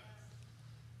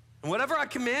 And whatever I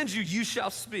command you, you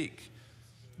shall speak.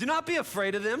 Do not be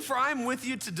afraid of them, for I am with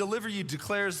you to deliver you,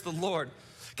 declares the Lord.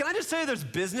 Can I just tell you, there's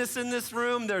business in this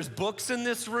room, there's books in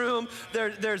this room,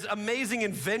 there's amazing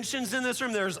inventions in this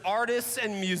room, there's artists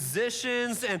and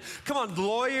musicians and, come on,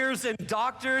 lawyers and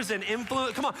doctors and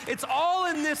influence, come on, it's all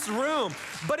in this room.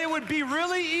 But it would be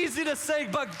really easy to say,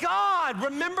 but God,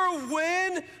 remember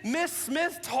when Miss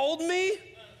Smith told me?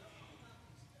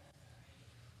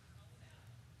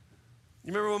 You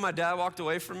remember when my dad walked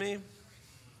away from me?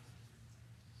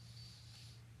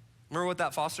 Remember what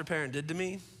that foster parent did to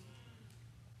me? Do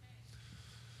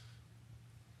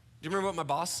you remember what my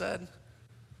boss said?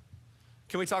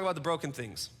 Can we talk about the broken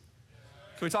things?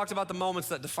 Can we talk about the moments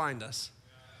that defined us?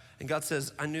 And God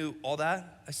says, I knew all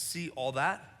that, I see all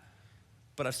that,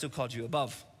 but I've still called you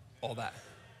above all that.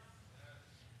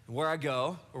 And where I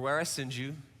go, or where I send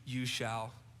you, you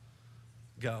shall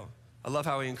go. I love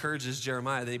how he encourages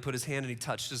Jeremiah. Then he put his hand and he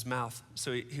touched his mouth.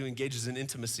 So he engages in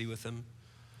intimacy with him.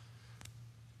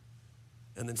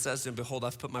 And then says to him, behold,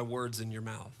 I've put my words in your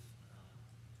mouth.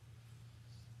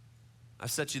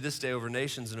 I've set you this day over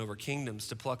nations and over kingdoms,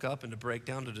 to pluck up and to break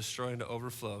down, to destroy and to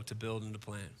overflow, to build and to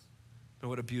plant. And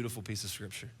what a beautiful piece of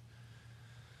scripture.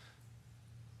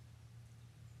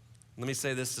 Let me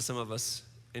say this to some of us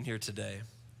in here today.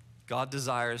 God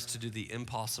desires to do the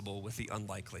impossible with the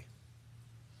unlikely.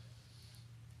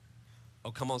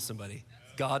 Oh, come on, somebody.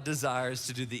 God desires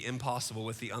to do the impossible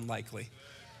with the unlikely.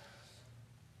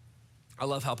 I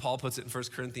love how Paul puts it in 1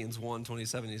 Corinthians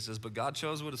 1:27. He says, but God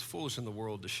chose what is foolish in the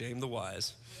world to shame the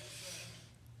wise.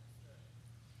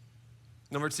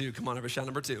 Number two, come on, everybody shout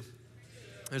number two.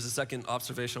 There's a second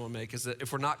observation I want to make, is that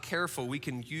if we're not careful, we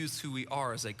can use who we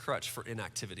are as a crutch for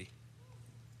inactivity.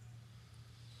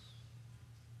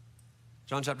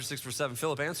 John chapter 6, verse 7,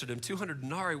 Philip answered him, 200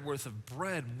 denarii worth of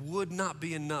bread would not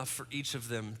be enough for each of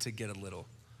them to get a little.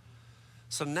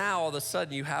 So now all of a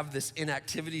sudden you have this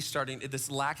inactivity starting,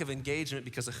 this lack of engagement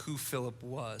because of who Philip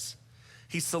was.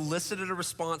 He solicited a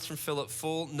response from Philip,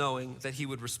 full knowing that he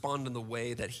would respond in the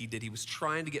way that he did. He was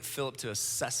trying to get Philip to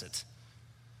assess it.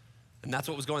 And that's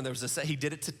what was going. He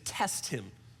did it to test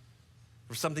him,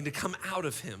 for something to come out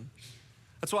of him.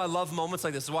 That's why I love moments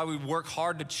like this. It's why we work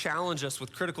hard to challenge us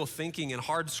with critical thinking and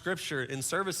hard scripture in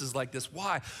services like this.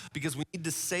 Why? Because we need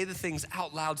to say the things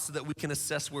out loud so that we can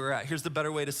assess where we're at. Here's the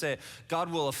better way to say it.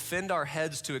 God will offend our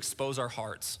heads to expose our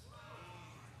hearts.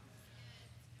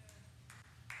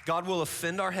 God will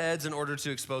offend our heads in order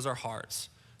to expose our hearts,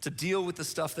 to deal with the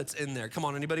stuff that's in there. Come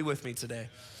on, anybody with me today?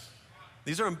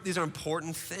 These are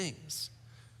important things.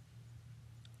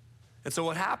 And so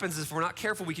what happens is if we're not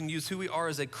careful, we can use who we are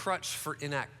as a crutch for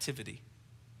inactivity.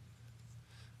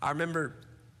 I remember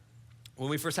when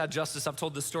we first had Justice, I've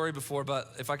told this story before,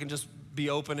 but if I can just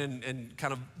be open and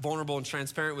kind of vulnerable and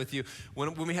transparent with you.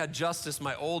 When we had Justice,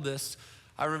 my oldest,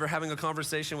 I remember having a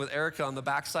conversation with Erica on the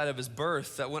backside of his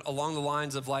birth that went along the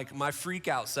lines of like my freak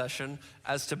out session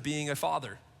as to being a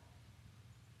father.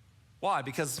 Why?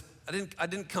 Because I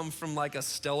didn't come from like a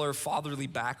stellar fatherly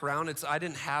background. I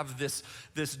didn't have this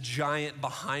giant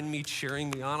behind me cheering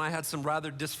me on. I had some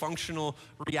rather dysfunctional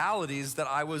realities that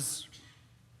I was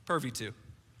privy to.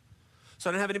 So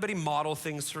I didn't have anybody model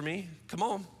things for me. Come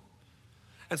on.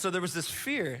 And so there was this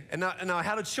fear, and now I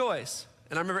had a choice.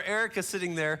 And I remember Erica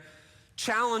sitting there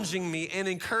challenging me and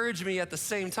encouraging me at the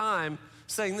same time,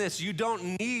 saying this: you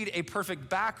don't need a perfect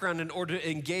background in order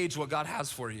to engage what God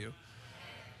has for you.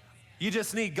 You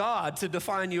just need God to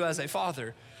define you as a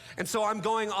father. And so I'm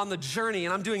going on the journey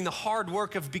and I'm doing the hard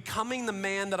work of becoming the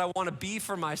man that I want to be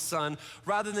for my son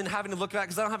rather than having to look back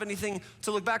because I don't have anything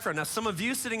to look back for. Now, some of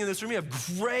you sitting in this room, you have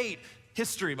great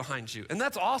history behind you. And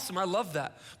that's awesome, I love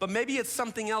that. But maybe it's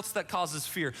something else that causes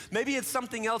fear. Maybe it's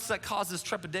something else that causes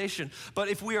trepidation. But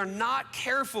if we are not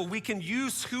careful, we can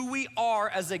use who we are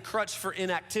as a crutch for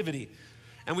inactivity.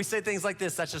 And we say things like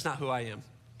this: that's just not who I am.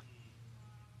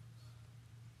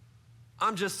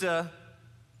 I'm just come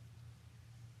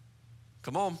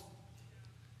on.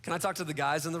 Can I talk to the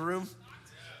guys in the room?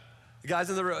 The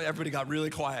guys in the room, everybody got really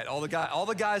quiet. All the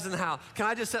guys in the house. Can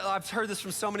I just say, I've heard this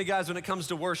from so many guys when it comes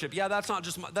to worship. Yeah, that's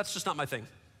just not my thing.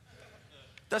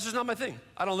 That's just not my thing.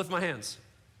 I don't lift my hands.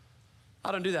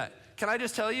 I don't do that. Can I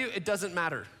just tell you, it doesn't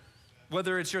matter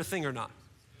whether it's your thing or not.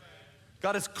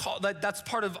 God has called, that's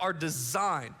part of our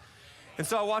design. And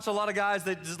so I watch a lot of guys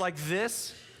that just like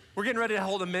this. We're getting ready to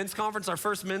hold a men's conference, our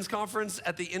first men's conference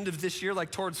at the end of this year,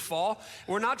 like towards fall.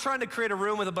 We're not trying to create a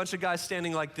room with a bunch of guys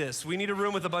standing like this. We need a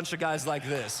room with a bunch of guys like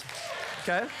this,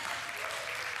 okay?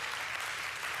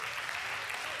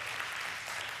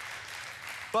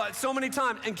 But so many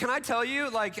times, and can I tell you,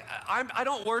 like, I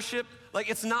don't worship, like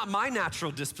it's not my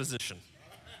natural disposition.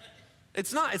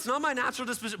 It's not my natural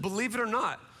disposition, believe it or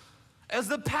not. As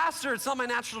the pastor, it's not my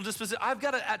natural disposition. I've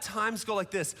got to at times go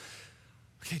like this.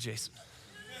 Okay, Jason.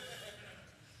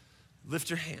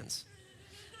 Lift your hands.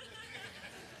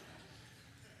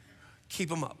 Keep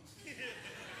them up.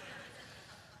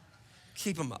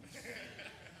 Keep them up.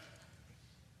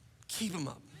 Keep them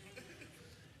up.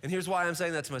 And here's why I'm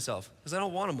saying that to myself, because I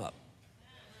don't want them up.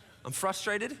 I'm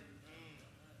frustrated.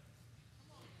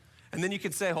 And then you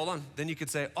could say, hold on, then you could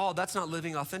say, oh, that's not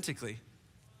living authentically.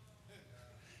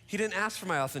 He didn't ask for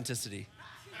my authenticity.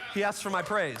 He asked for my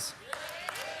praise.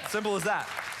 Simple as that.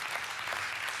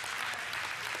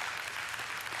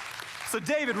 So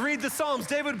David, read the Psalms.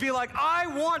 David would be like,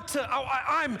 life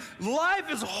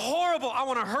is horrible. I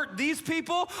want to hurt these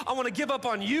people. I want to give up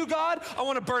on you, God. I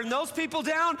want to burn those people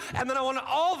down. And then I want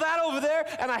all that over there.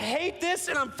 And I hate this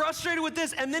and I'm frustrated with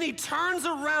this. And then he turns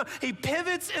around, he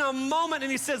pivots in a moment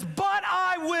and he says, but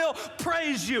I will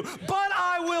praise you. But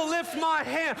I will lift my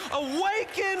hand.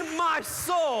 Awaken my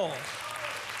soul.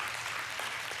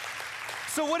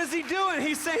 So what is he doing?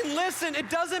 He's saying, listen, it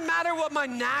doesn't matter what my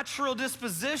natural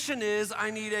disposition is, I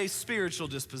need a spiritual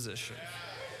disposition.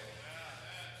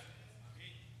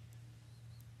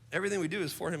 Everything we do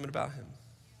is for him and about him.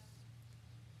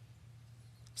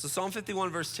 So Psalm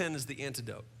 51 verse 10 is the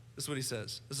antidote. This is what he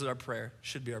says. This is our prayer,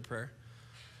 should be our prayer.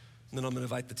 And then I'm gonna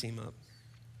invite the team up.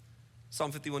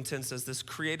 Psalm 51:10 says this: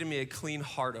 create in me a clean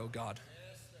heart, O God.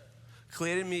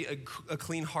 Create in me a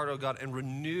clean heart, O God, and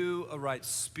renew a right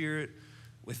spirit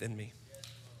within me.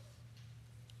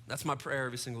 That's my prayer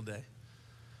every single day,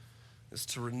 is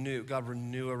to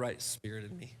renew a right spirit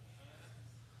in me.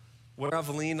 Where I've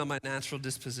leaned on my natural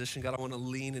disposition, God, I want to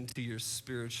lean into your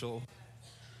spiritual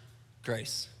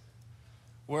grace.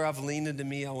 Where I've leaned into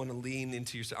me, I want to lean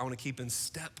into your, I want to keep in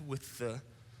step with the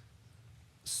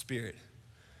Spirit.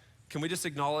 Can we just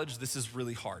acknowledge this is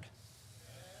really hard?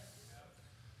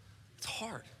 It's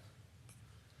hard.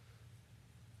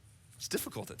 It's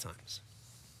difficult at times.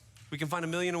 We can find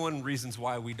 1,000,001 reasons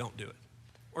why we don't do it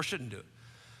or shouldn't do it.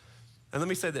 And let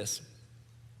me say this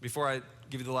before I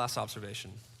give you the last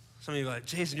observation. Some of you are like,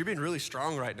 Jason, you're being really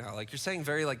strong right now. Like you're saying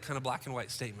very like kind of black and white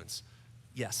statements.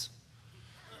 Yes.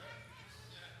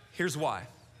 Here's why.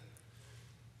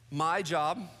 My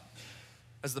job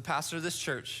as the pastor of this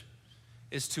church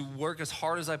is to work as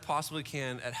hard as I possibly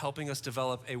can at helping us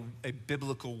develop a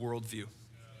biblical worldview.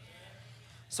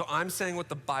 So I'm saying what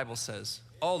the Bible says.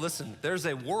 Oh, listen, there's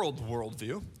a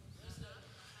worldview.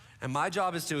 And my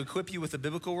job is to equip you with a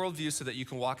biblical worldview so that you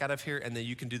can walk out of here and then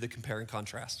you can do the compare and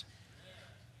contrast.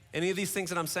 Any of these things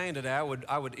that I'm saying today,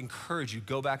 I would encourage you,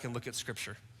 go back and look at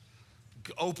Scripture.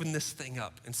 Open this thing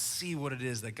up and see what it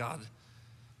is that God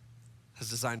has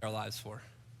designed our lives for.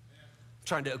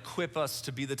 Trying to equip us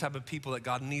to be the type of people that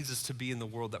God needs us to be in the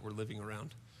world that we're living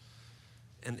around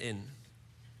and in.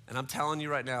 And I'm telling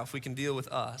you right now, if we can deal with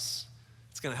us,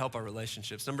 it's gonna help our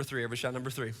relationships. Number 3, everybody shout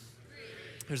number 3.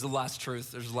 Here's the last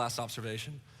truth, there's the last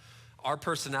observation. Our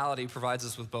personality provides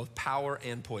us with both power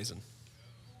and poison.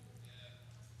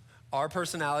 Our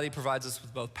personality provides us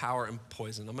with both power and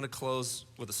poison. I'm gonna close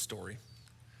with a story.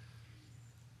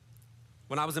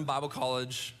 When I was in Bible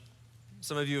college,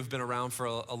 some of you have been around for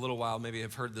a little while, maybe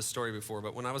have heard this story before,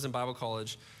 but when I was in Bible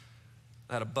college,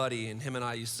 I had a buddy, and him and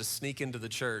I used to sneak into the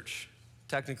church.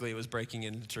 Technically, it was breaking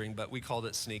and entering, but we called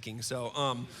it sneaking.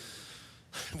 So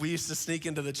we used to sneak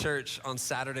into the church on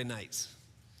Saturday nights,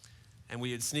 and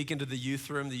we would sneak into the youth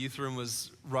room. The youth room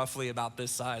was roughly about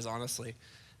this size, honestly,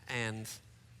 and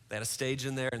they had a stage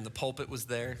in there, and the pulpit was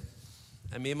there.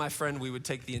 And me and my friend, we would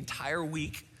take the entire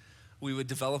week, we would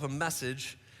develop a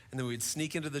message, and then we'd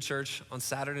sneak into the church on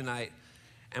Saturday night,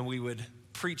 and we would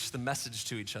preach the message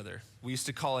to each other. We used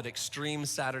to call it extreme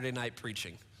Saturday night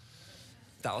preaching.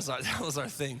 That was our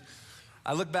thing.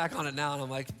 I look back on it now, and I'm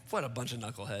like, what a bunch of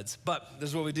knuckleheads. But this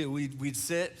is what we do. We'd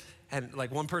sit, and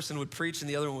like one person would preach, and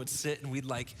the other one would sit, and we'd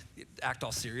like act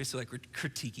all serious, so like we're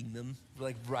critiquing them, we're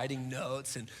like writing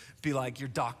notes, and be like, your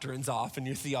doctrine's off, and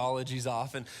your theology's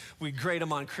off, and we'd grade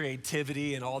them on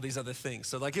creativity and all these other things.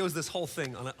 So like it was this whole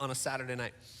thing on a Saturday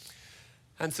night.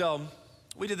 And so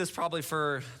we did this probably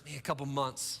for a couple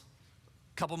months.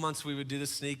 We would do this,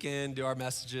 sneak in, do our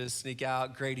messages, sneak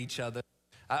out, grade each other.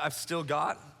 I've still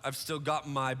got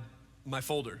my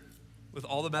folder with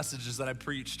all the messages that I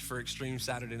preached for Extreme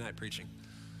Saturday Night Preaching.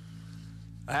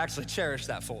 I actually cherish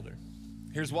that folder.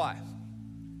 Here's why.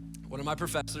 One of my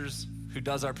professors who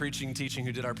does our preaching and teaching,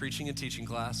 who did our preaching and teaching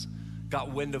class,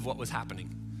 got wind of what was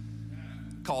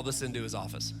happening, called us into his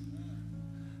office.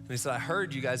 And he said, I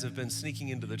heard you guys have been sneaking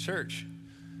into the church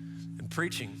and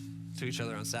preaching to each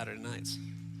other on Saturday nights.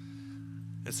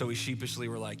 And so we sheepishly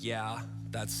were like, yeah,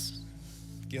 that's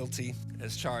guilty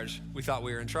as charged. We thought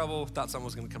we were in trouble, thought something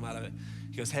was gonna come out of it.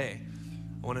 He goes, hey,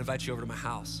 I wanna invite you over to my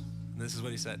house. And this is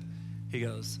what he said. He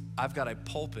goes, I've got a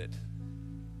pulpit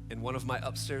in one of my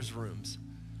upstairs rooms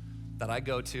that I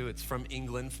go to. It's from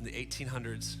England, from the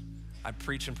 1800s. I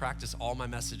preach and practice all my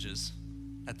messages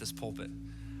at this pulpit.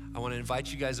 I wanna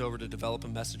invite you guys over to develop a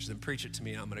message, then preach it to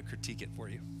me, and I'm gonna critique it for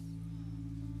you.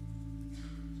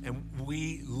 And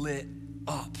we lit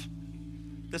up.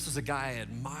 This was a guy I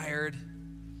admired.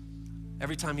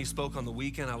 Every time he spoke on the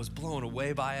weekend, I was blown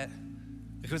away by it.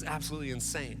 It was absolutely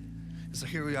insane. And so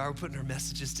here we are, we're putting our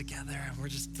messages together, and we're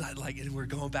just like, and we're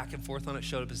going back and forth on it.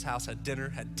 Showed up at his house, had dinner,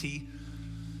 had tea.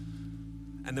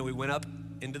 And then we went up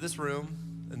into this room,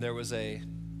 and there was a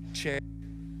chair,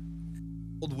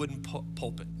 old wooden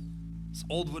pulpit. This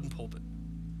old wooden pulpit.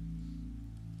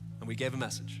 And we gave a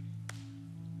message.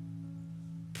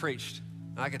 Preached.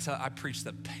 And I could tell, I preached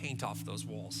the paint off those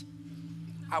walls.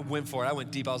 I went for it, I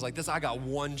went deep. I was like, I got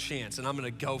one chance and I'm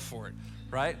gonna go for it,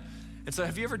 right? And so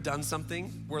have you ever done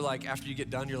something where like after you get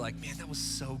done, you're like, man, that was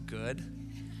so good?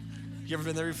 You ever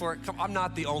been there before? Come, I'm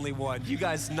not the only one. You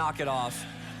guys knock it off.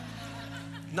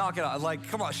 Knock it off. Like,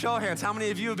 come on, show of hands. How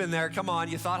many of you have been there? Come on,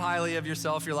 you thought highly of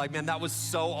yourself. You're like, man, that was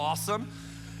so awesome.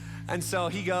 And so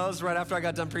he goes, right after I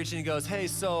got done preaching, he goes, hey,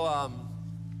 so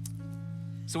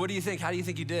what do you think? How do you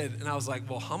think you did? And I was like,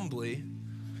 well, humbly,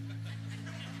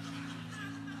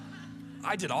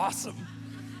 I did awesome.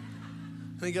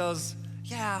 And he goes,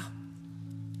 yeah,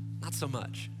 not so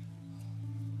much.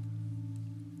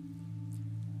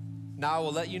 Now I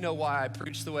will let you know why I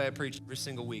preach the way I preach every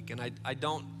single week. And I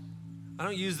don't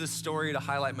use this story to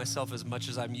highlight myself as much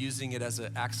as I'm using it as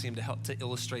an axiom to help to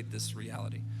illustrate this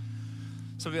reality.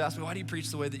 Some people ask me, why do you preach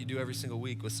the way that you do every single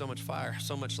week with so much fire,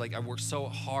 so much, like I work so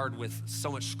hard with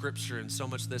so much scripture and so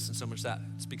much this and so much that?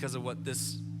 It's because of what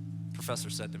this professor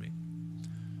said to me.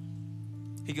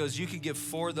 He goes, you could give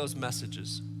 4 of those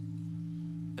messages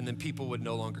and then people would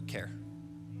no longer care.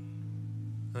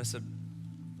 And I said,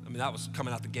 I mean, that was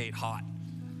coming out the gate hot.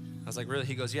 I was like, really?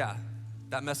 He goes, yeah,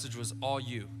 that message was all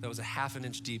you. That was a 1/2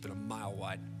 inch deep and a mile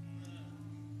wide.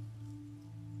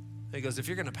 And he goes, if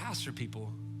you're gonna pastor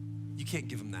people, you can't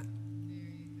give them that.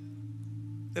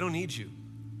 They don't need you.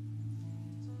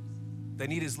 They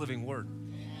need his living word.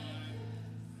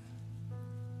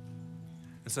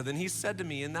 And so then he said to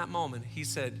me in that moment, he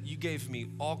said, you gave me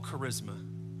all charisma,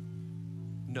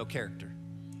 no character.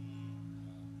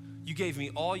 You gave me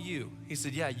all you. He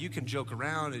said, yeah, you can joke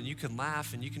around and you can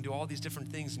laugh and you can do all these different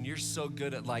things and you're so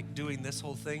good at like doing this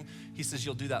whole thing. He says,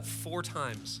 you'll do that 4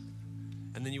 times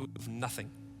and then you have nothing.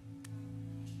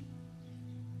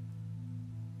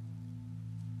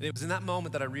 And it was in that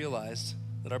moment that I realized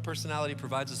that our personality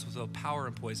provides us with both power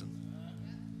and poison.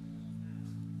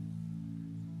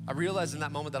 I realized in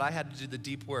that moment that I had to do the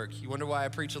deep work. You wonder why I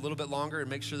preach a little bit longer and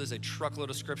make sure there's a truckload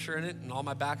of scripture in it and all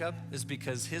my backup is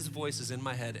because his voice is in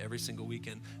my head every single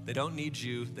weekend. They don't need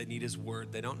you, they need his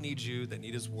word. They don't need you, they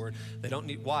need his word. They don't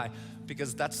need, why?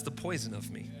 Because that's the poison of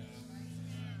me.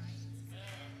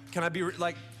 Can I be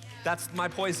like, that's my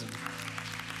poison.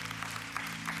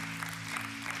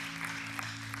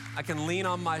 I can lean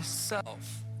on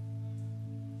myself.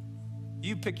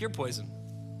 You pick your poison.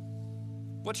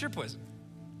 What's your poison?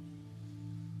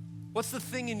 What's the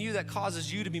thing in you that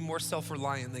causes you to be more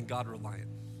self-reliant than God-reliant?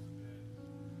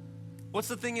 What's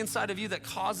the thing inside of you that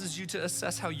causes you to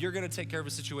assess how you're gonna take care of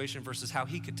a situation versus how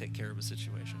he could take care of a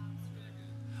situation?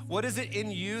 What is it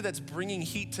in you that's bringing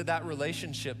heat to that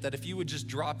relationship that if you would just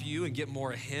drop you and get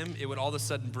more of him, it would all of a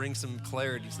sudden bring some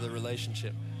clarity to the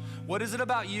relationship? What is it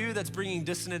about you that's bringing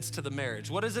dissonance to the marriage?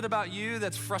 What is it about you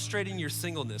that's frustrating your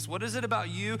singleness? What is it about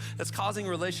you that's causing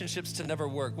relationships to never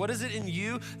work? What is it in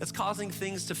you that's causing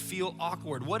things to feel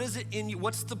awkward? What is it in you?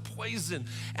 What's the poison?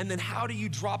 And then how do you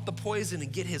drop the poison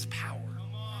and get his power?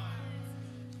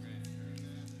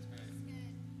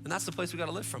 And that's the place we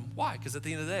gotta live from. Why? Because at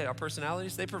the end of the day, our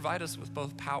personalities, they provide us with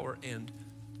both power and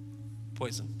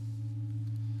poison.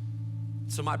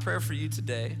 So my prayer for you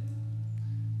today,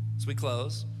 as we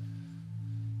close,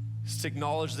 is to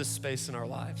acknowledge this space in our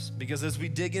lives. Because as we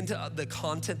dig into the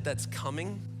content that's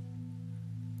coming,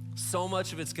 so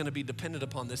much of it's gonna be dependent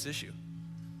upon this issue.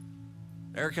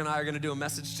 Eric and I are gonna do a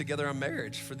message together on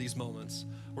marriage for these moments.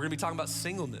 We're gonna be talking about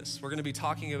singleness. We're gonna be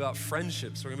talking about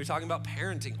friendships. We're gonna be talking about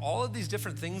parenting. All of these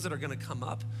different things that are gonna come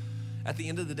up. At the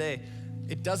end of the day,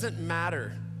 it doesn't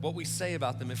matter what we say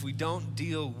about them if we don't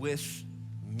deal with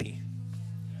me.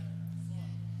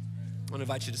 I want to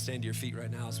invite you to stand to your feet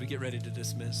right now as we get ready to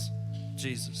dismiss.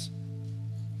 Jesus.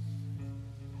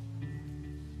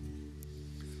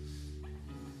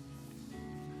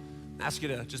 I ask you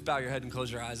to just bow your head and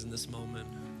close your eyes in this moment.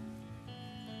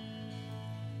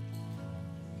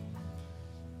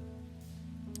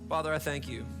 Father, I thank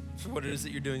you for what it is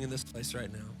that you're doing in this place right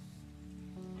now.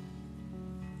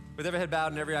 With every head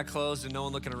bowed and every eye closed and no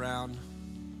one looking around,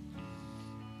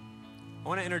 I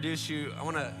want to introduce you. I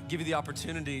want to give you the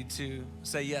opportunity to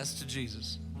say yes to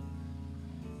Jesus.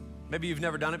 Maybe you've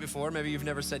never done it before. Maybe you've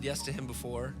never said yes to him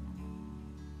before.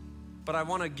 But I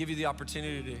want to give you the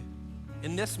opportunity to,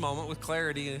 in this moment with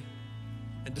clarity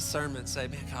and discernment, say,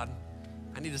 man, God,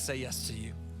 I need to say yes to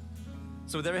you.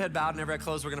 So with every head bowed and every eye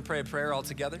closed, we're going to pray a prayer all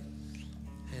together.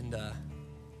 And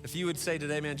if you would say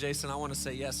today, man, Jason, I want to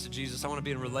say yes to Jesus. I want to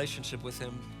be in a relationship with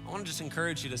him. I want to just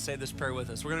encourage you to say this prayer with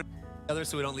us. We're going to together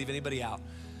so we don't leave anybody out.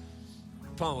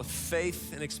 Come on, with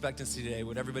faith and expectancy today,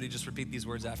 would everybody just repeat these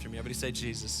words after me? Everybody say,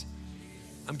 Jesus,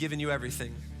 I'm giving you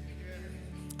everything.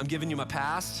 I'm giving you my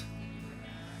past.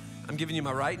 I'm giving you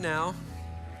my right now.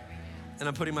 And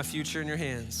I'm putting my future in your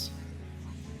hands.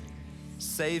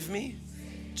 Save me,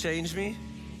 change me,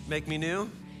 make me new.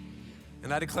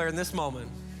 And I declare in this moment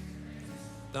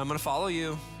that I'm gonna follow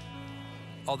you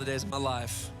all the days of my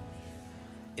life.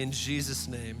 In Jesus'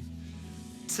 name.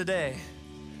 Today,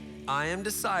 I am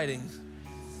deciding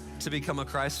to become a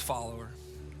Christ follower.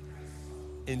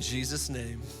 In Jesus'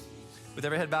 name. With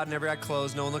every head bowed and every eye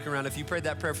closed, no one looking around. If you prayed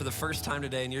that prayer for the first time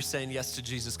today and you're saying yes to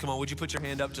Jesus, come on, would you put your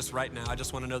hand up just right now? I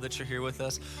just want to know that you're here with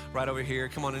us, right over here.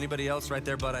 Come on, anybody else right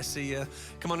there, bud? I see you.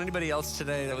 Come on, anybody else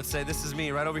today that would say, this is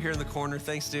me, right over here in the corner.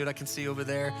 Thanks, dude. I can see you over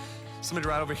there. Somebody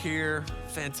right over here.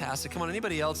 Fantastic. Come on,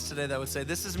 anybody else today that would say,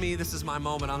 this is me, this is my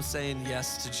moment. I'm saying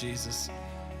yes to Jesus.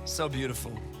 So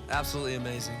beautiful. Absolutely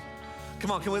amazing.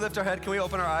 Come on, can we lift our head? Can we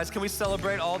open our eyes? Can we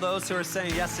celebrate all those who are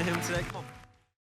saying yes to him today? Come on.